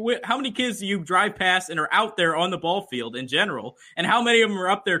 how many kids do you drive past and are out there on the ball field in general? And how many of them are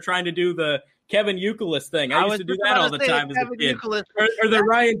up there trying to do the Kevin Youkilis thing? I used to do that all the time as a kid. Or the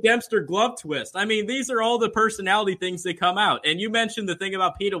Ryan Dempster glove twist. I mean, these are all the personality things that come out. And you mentioned the thing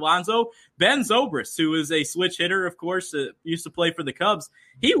about Pete Alonso. Ben Zobrist, who is a switch hitter, of course, used to play for the Cubs.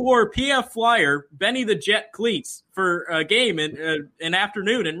 He wore PF Flyer, Benny the Jet cleats for a game in an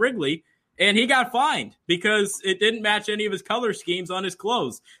afternoon in Wrigley. And he got fined because it didn't match any of his color schemes on his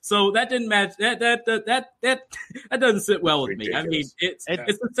clothes. So that didn't match. That doesn't sit well with me. I mean, it's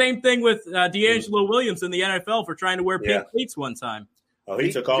the same thing with D'Angelo Williams in the NFL for trying to wear pink cleats one time. Oh,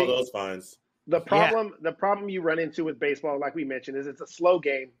 he took all those fines. The problem you run into with baseball, like we mentioned, is it's a slow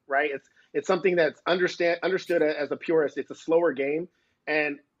game, right? It's something that's understood as a purist. It's a slower game,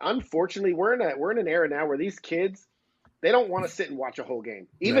 and unfortunately, we're in an era now where these kids, they don't want to sit and watch a whole game,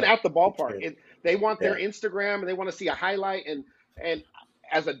 even at the ballpark. They want their Instagram and they want to see a highlight. And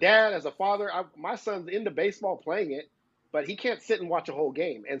as a dad, as a father, my son's into baseball playing it, but he can't sit and watch a whole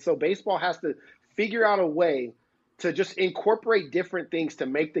game. And so baseball has to figure out a way to just incorporate different things to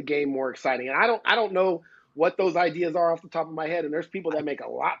make the game more exciting. And I don't know what those ideas are off the top of my head. And there's people that make a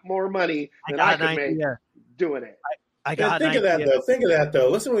lot more money than I can make doing it. Think of that though.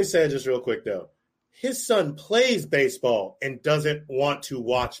 Listen to what he said just real quick though. His son plays baseball and doesn't want to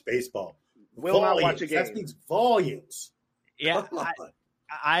watch baseball. Will not watch a game. That speaks volumes. Yeah,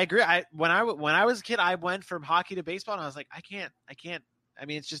 I agree. When I was a kid, I went from hockey to baseball, and I was like, I can't. I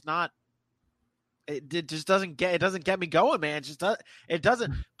mean, it's just not. It just doesn't get me going, man. It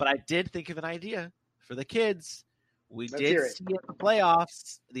doesn't. But I did think of an idea for the kids. Let's see it in the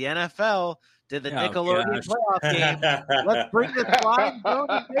playoffs. The NFL did the Nickelodeon playoff game. Let's bring the slime zone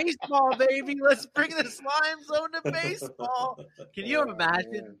to baseball, baby. Let's bring the slime zone to baseball. Can you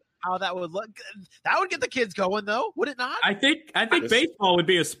imagine how that would look? That would get the kids going, though, would it not? I think baseball would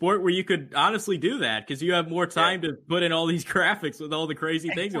be a sport where you could honestly do that because you have more time to put in all these graphics with all the crazy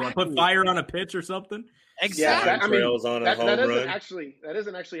things. You want to put fire on a pitch or something. Exactly. That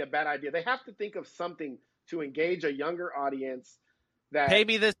isn't actually a bad idea. They have to think of something to engage a younger audience. That pay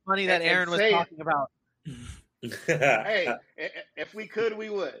me this money that Aaron was talking about. Hey, if we could, we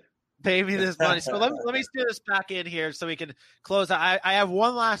would. Pay me this money. So let me steer this back in here so we can close. I have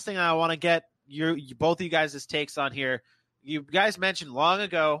one last thing I want to get both of you guys' takes on here. You guys mentioned long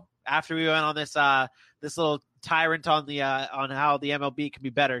ago after we went on this little tyrant on how the MLB can be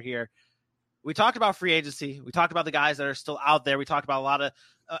better here. We talked about free agency. We talked about the guys that are still out there. We talked about a lot of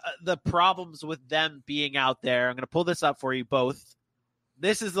the problems with them being out there. I'm going to pull this up for you both.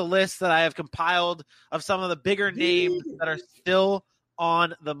 This is the list that I have compiled of some of the bigger names that are still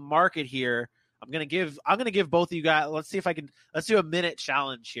on the market here. I'm gonna give both of you guys. Let's do a minute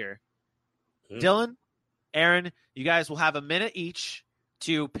challenge here. Dylan, Aaron, you guys will have a minute each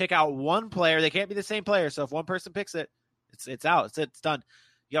to pick out one player. They can't be the same player. So if one person picks it, it's out. It's done.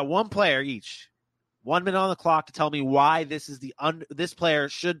 You got one player each. 1 minute on the clock to tell me why this player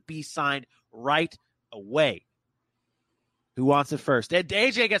should be signed right away. Who wants it first?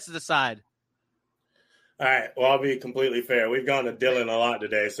 AJ gets to decide. All right. Well, I'll be completely fair. We've gone to Dylan a lot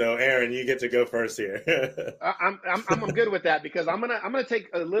today, so Aaron, you get to go first here. I'm good with that because I'm gonna take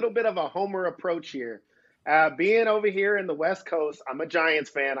a little bit of a homer approach here. Being over here in the West Coast, I'm a Giants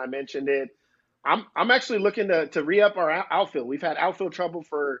fan. I mentioned it. I'm actually looking to re-up our outfield. We've had outfield trouble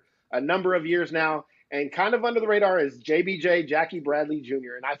for a number of years now, and kind of under the radar is JBJ, Jackie Bradley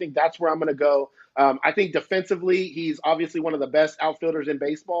Jr., and I think that's where I'm going to go. I think defensively, he's obviously one of the best outfielders in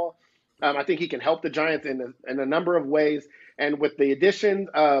baseball. I think he can help the Giants in a number of ways. And with the addition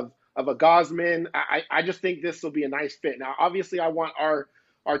of of a Gosman. I just think this will be a nice fit. Now, obviously, I want our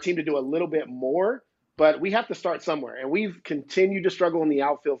team to do a little bit more, but we have to start somewhere. And we've continued to struggle in the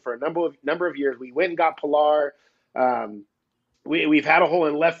outfield for a number of years. We went and got Pilar. We've had a hole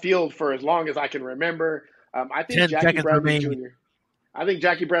in left field for as long as I can remember. I think Jackie Bradley Jr. I think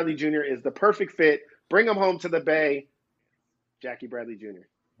Jackie Bradley Jr. is the perfect fit. Bring him home to the Bay. Jackie Bradley Jr.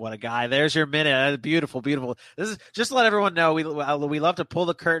 What a guy. There's your minute. Beautiful, beautiful. This is just to let everyone know, we love to pull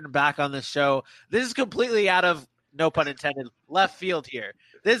the curtain back on this show. This is completely out of, no pun intended, left field here.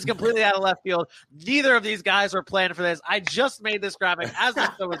 This is completely out of left field. Neither of these guys were planned for this. I just made this graphic as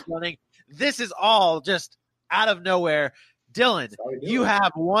the show was running. This is all just out of nowhere. Dylan, you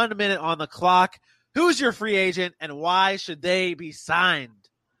have 1 minute on the clock. Who's your free agent, and why should they be signed?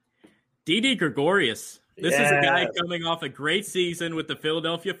 Didi Gregorius. This is a guy coming off a great season with the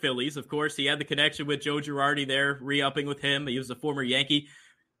Philadelphia Phillies. Of course, he had the connection with Joe Girardi there, re-upping with him. He was a former Yankee.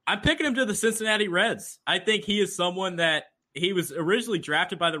 I'm picking him to the Cincinnati Reds. I think he is someone that he was originally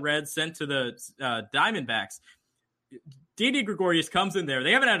drafted by the Reds, sent to the Diamondbacks. Didi Gregorius comes in there.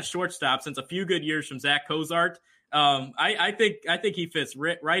 They haven't had a shortstop since a few good years from Zach Cozart. I think he fits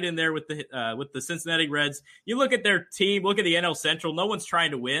right in there with the Cincinnati Reds. You look at their team, look at the NL Central. No one's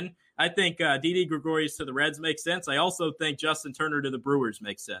trying to win. I think Didi Gregorius to the Reds makes sense. I also think Justin Turner to the Brewers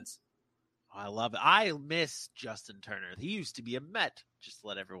makes sense. I love it. I miss Justin Turner. He used to be a Met, just to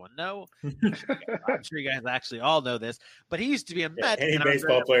let everyone know. I'm sure you guys actually all know this, but he used to be a Met. Any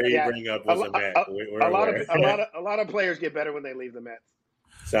baseball player you bring up was a Met. A lot of players get better when they leave the Mets.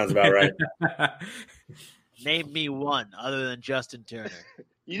 Sounds about right. Name me one other than Justin Turner.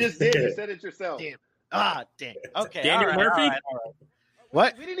 You just did. You said it yourself. Damn. Okay. Daniel Murphy? All right.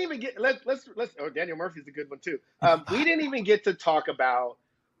 What? We didn't even get let's Daniel Murphy's a good one too. We didn't even get to talk about,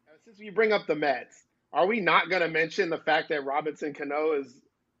 since we bring up the Mets, are we not going to mention the fact that Robinson Cano is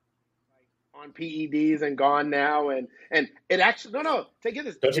on PEDs and gone now, and it actually take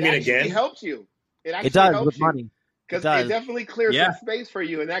this. Don't you mean again? It helps you. It actually does helps with you money because it definitely clears some space for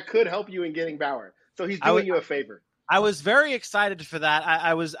you, and that could help you in getting Bauer. So he's doing you a favor. I was very excited for that.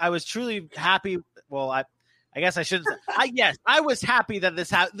 I was truly happy. Well, I guess I shouldn't. Yes, I was happy that this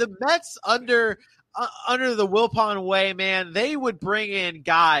happened. The Mets under the Wilpon way, man, they would bring in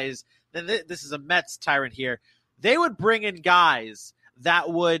guys. And this is a Mets tyrant here. They would bring in guys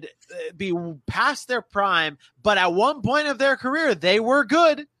that would be past their prime, but at one point of their career, they were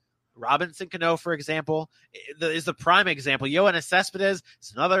good. Robinson Cano, for example, is the prime example. Yoenis Cespedes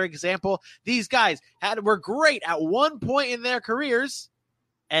is another example. These guys were great at one point in their careers,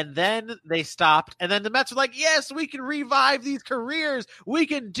 and then they stopped. And then the Mets were like, yes, we can revive these careers. We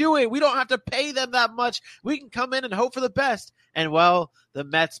can do it. We don't have to pay them that much. We can come in and hope for the best. And, well, the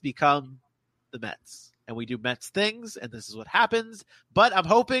Mets become the Mets. And we do Mets things, and this is what happens. But I'm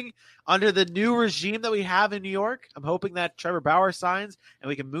hoping under the new regime that we have in New York, I'm hoping that Trevor Bauer signs and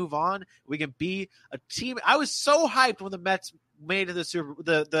we can move on. We can be a team. I was so hyped when the Mets made it to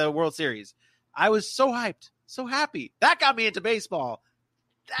the World Series. I was so hyped, so happy. That got me into baseball.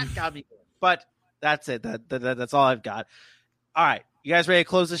 That got me. But that's it. That's all I've got. All right. You guys ready to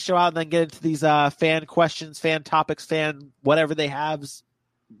close this show out and then get into these fan questions, fan topics, fan whatever they have?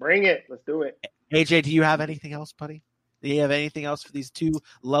 Bring it. Let's do it. AJ, do you have anything else, buddy? Do you have anything else for these two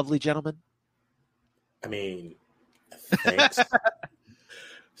lovely gentlemen? I mean, thanks.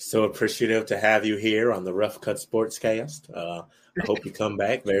 So appreciative to have you here on the Rough Cut Sportscast. I hope you come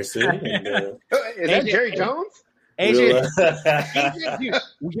back very soon. And, is that Jerry Jones? AJ, dude,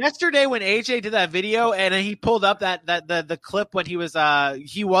 yesterday when AJ did that video and he pulled up the clip when he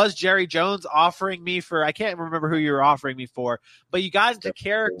was Jerry Jones offering me for, I can't remember who you were offering me for, but you got into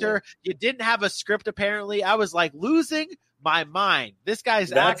character. You didn't have a script apparently. I was like losing my mind. This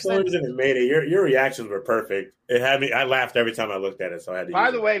guy's accent. That's the reason it made it. Your reactions were perfect. It had me. I laughed every time I looked at it. So I had to.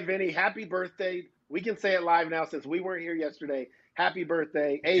 By the way, Vinny, happy birthday. We can say it live now since we weren't here yesterday. Happy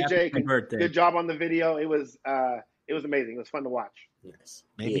birthday, AJ! Happy birthday. Good job on the video. It was amazing. It was fun to watch. Yes.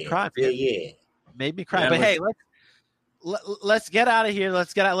 Made me cry. Yeah. Made me cry. But hey, let's get out of here.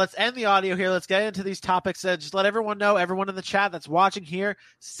 Let's end the audio here. Let's get into these topics. Just let everyone know, everyone in the chat that's watching here,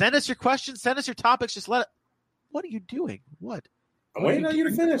 send us your questions, send us your topics. What are you doing? What? I'm waiting on you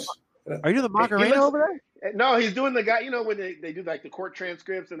to finish. Are you the Macarena over there? No, he's doing the guy. You know when they do like the court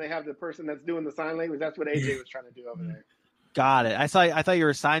transcripts and they have the person that's doing the sign language. That's what AJ was trying to do over there. Got it. I thought you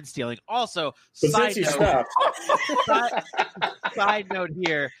were sign stealing. Also, side note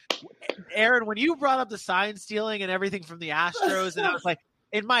here, Aaron, when you brought up the sign stealing and everything from the Astros, and I was like,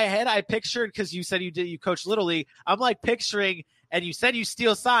 in my head, I pictured, because you said you coach Little League. I'm like picturing, and you said you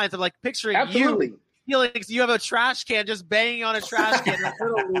steal signs. I'm like picturing Absolutely. feelings. You have a trash can just banging on a trash can in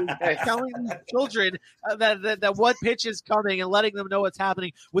Little League, telling these children that what pitch is coming and letting them know what's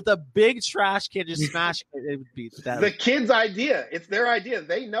happening with a big trash can just smashing it. It would be that. The kid's idea. It's their idea.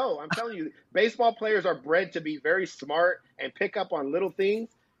 They know. I'm telling you, baseball players are bred to be very smart and pick up on little things.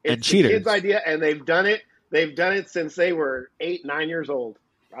 It's And cheaters. the kid's idea, and they've done it. They've done it since they were 8, 9 years old.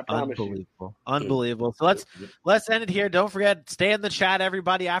 I promise you. Unbelievable. So let's end it here. Don't forget, stay in the chat,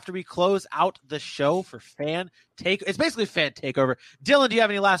 everybody, after we close out the show for it's basically fan takeover. Dylan, do you have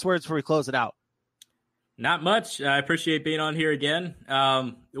any last words before we close it out? Not much. I appreciate being on here again.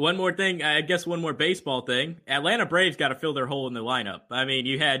 One more thing, I guess one more baseball thing. Atlanta Braves got to fill their hole in the lineup. I mean,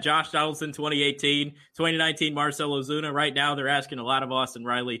 you had Josh Donaldson 2018, 2019 Marcell Ozuna. Right now they're asking a lot of Austin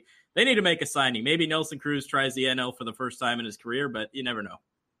Riley. They need to make a signing. Maybe Nelson Cruz tries the NL for the first time in his career, but you never know.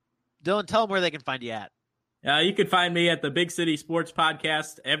 Dylan, tell them where they can find you at. You can find me at the Big City Sports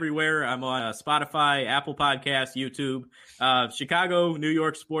Podcast everywhere. I'm on Spotify, Apple Podcasts, YouTube. Chicago, New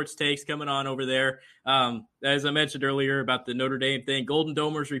York sports takes coming on over there. As I mentioned earlier about the Notre Dame thing, Golden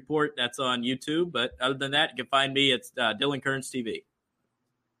Domers Report, that's on YouTube. But other than that, you can find me at Dylan Kearns TV.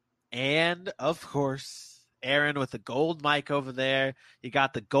 And, of course, Aaron with the gold mic over there. You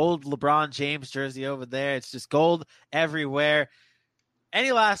got the gold LeBron James jersey over there. It's just gold everywhere.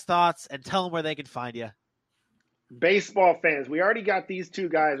 Any last thoughts? And tell them where they can find you. Baseball fans, we already got these two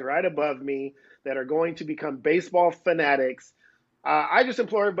guys right above me that are going to become baseball fanatics. I just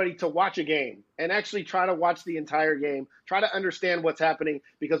implore everybody to watch a game and actually try to watch the entire game. Try to understand what's happening,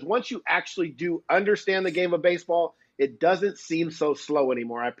 because once you actually do understand the game of baseball, it doesn't seem so slow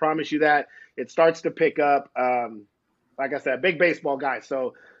anymore. I promise you that. It starts to pick up. Like I said, big baseball guy.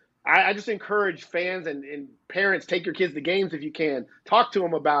 So I just encourage fans and parents, take your kids to games if you can. Talk to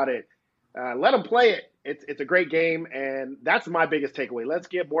them about it. Let them play it. It's a great game, and that's my biggest takeaway. Let's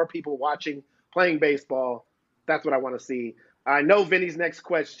get more people playing baseball. That's what I want to see. I know Vinny's next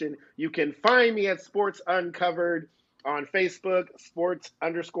question. You can find me at Sports Uncovered on Facebook,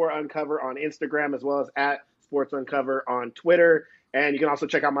 Sports_Uncover on Instagram, as well as at Sports Uncover on Twitter. And you can also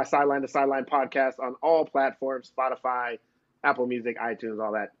check out my Sideline to Sideline podcast on all platforms, Spotify, Apple Music, iTunes,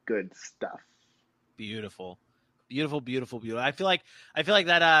 all that good stuff. Beautiful. Beautiful, beautiful, beautiful. I feel like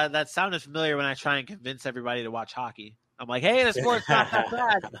that sounded familiar when I try and convince everybody to watch hockey. I'm like, hey, the sport's not that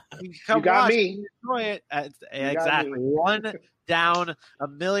bad. You got me. Enjoy it. Exactly. One down, a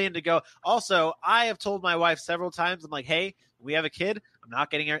million to go. Also, I have told my wife several times, I'm like, hey, we have a kid. I'm not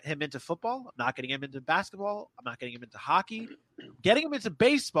getting him into football. I'm not getting him into basketball. I'm not getting him into hockey. I'm getting him into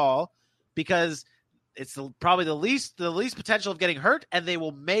baseball because it's probably the least potential of getting hurt, and they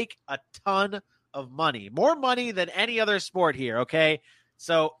will make a ton of money, more money than any other sport here. Okay.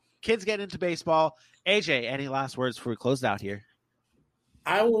 So kids get into baseball. AJ, any last words before we close out here?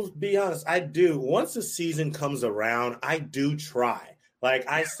 I will be honest. I do. Once the season comes around, I do try. Like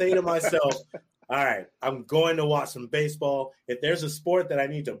I say to myself, all right, I'm going to watch some baseball. If there's a sport that I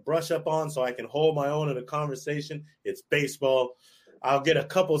need to brush up on so I can hold my own in a conversation, it's baseball. I'll get a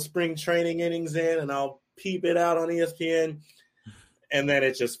couple spring training innings in and I'll peep it out on ESPN. And then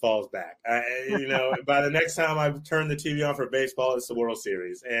it just falls back. By the next time I turn the TV on for baseball, it's the World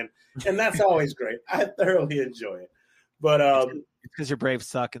Series. And that's always great. I thoroughly enjoy it. But it's because your Braves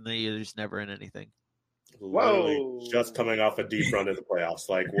suck and you're just never in anything. Literally just coming off a deep run to the playoffs.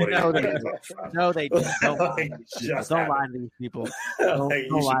 Like, what are you talking about? No, they don't. Don't lie to these people. Don't lie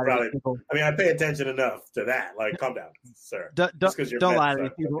to these people. I mean, I pay attention enough to that. Like, calm down, sir. Don't lie to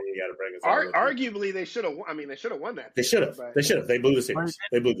these people. You got to bring us Arguably, they should have. I mean, they should have won that. They should have. They blew the series.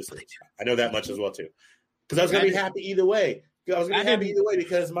 I know that much as well too. Because I was going to be happy either way.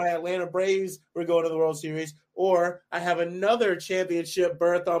 Because my Atlanta Braves were going to the World Series, or I have another championship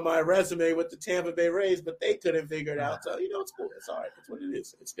berth on my resume with the Tampa Bay Rays, but they couldn't figure it out. So, it's cool. It's all right. That's what it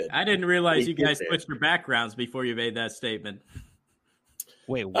is. It's good. I didn't realize you guys switched your backgrounds before you made that statement.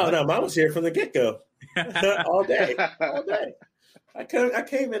 Wait, what? Oh, no, mine was here from the get-go. All day. I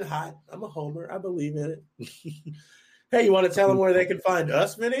came in hot. I'm a homer. I believe in it. Hey, you want to tell them where they can find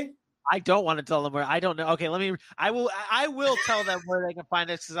us, Vinny? I don't want to tell them where. I don't know. Okay, I will tell them where they can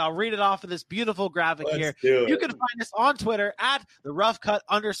find us, because I'll read it off of this beautiful graphic here. You can find us on Twitter at the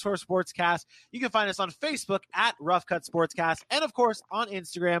 _Sportscast. You can find us on Facebook at Rough Cut Sportscast, and of course on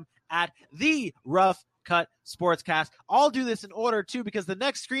Instagram at the Rough Cut Sportscast. I'll do this in order too, because the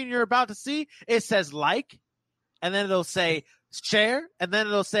next screen you're about to see, it says like, and then it'll say share, and then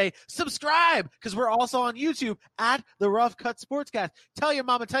it'll say subscribe, because we're also on YouTube at the Rough Cut Sportscast. Tell your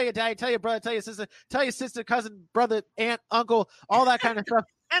mama, tell your daddy, tell your brother, tell your sister, cousin, brother, aunt, uncle, all that kind of stuff.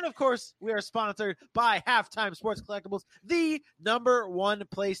 And of course, we are sponsored by Halftime Sports Collectibles, the #1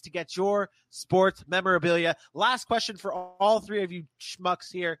 place to get your sports memorabilia. Last question for all three of you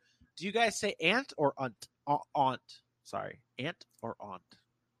schmucks here. Do you guys say aunt or aunt? Aunt. Sorry. Aunt or aunt?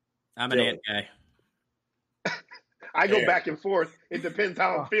 I'm an aunt guy. I go back and forth. It depends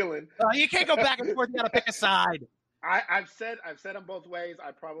how I'm feeling. You can't go back and forth. You got to pick a side. I've said them both ways.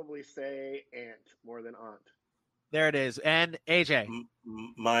 I probably say aunt more than aunt. There it is. And AJ?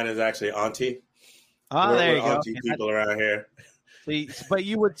 Mine is actually auntie. Oh, there you go. Auntie people around here. But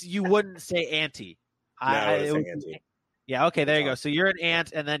you wouldn't say auntie. I would say auntie. Yeah, okay, there you go. So you're an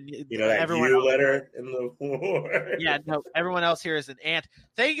aunt, and then that everyone else, letter in the war. Yeah, no, everyone else here is an aunt.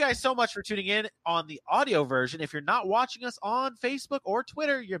 Thank you guys so much for tuning in on the audio version. If you're not watching us on Facebook or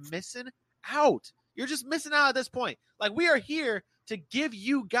Twitter, you're missing out. You're just missing out at this point. Like, we are here to give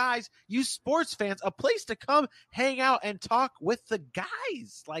you guys, you sports fans, a place to come hang out and talk with the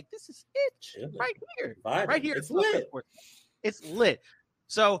guys. Like, this is it right here. Right here. It's lit. It's lit.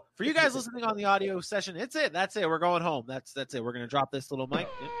 So for you guys listening on the audio session, it's it. That's it. We're going home. That's it. We're going to drop this little mic.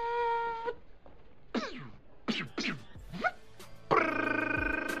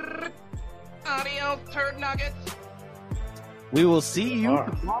 Audio turd nuggets. We will see you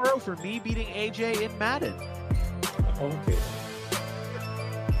tomorrow for me beating AJ in Madden. Okay.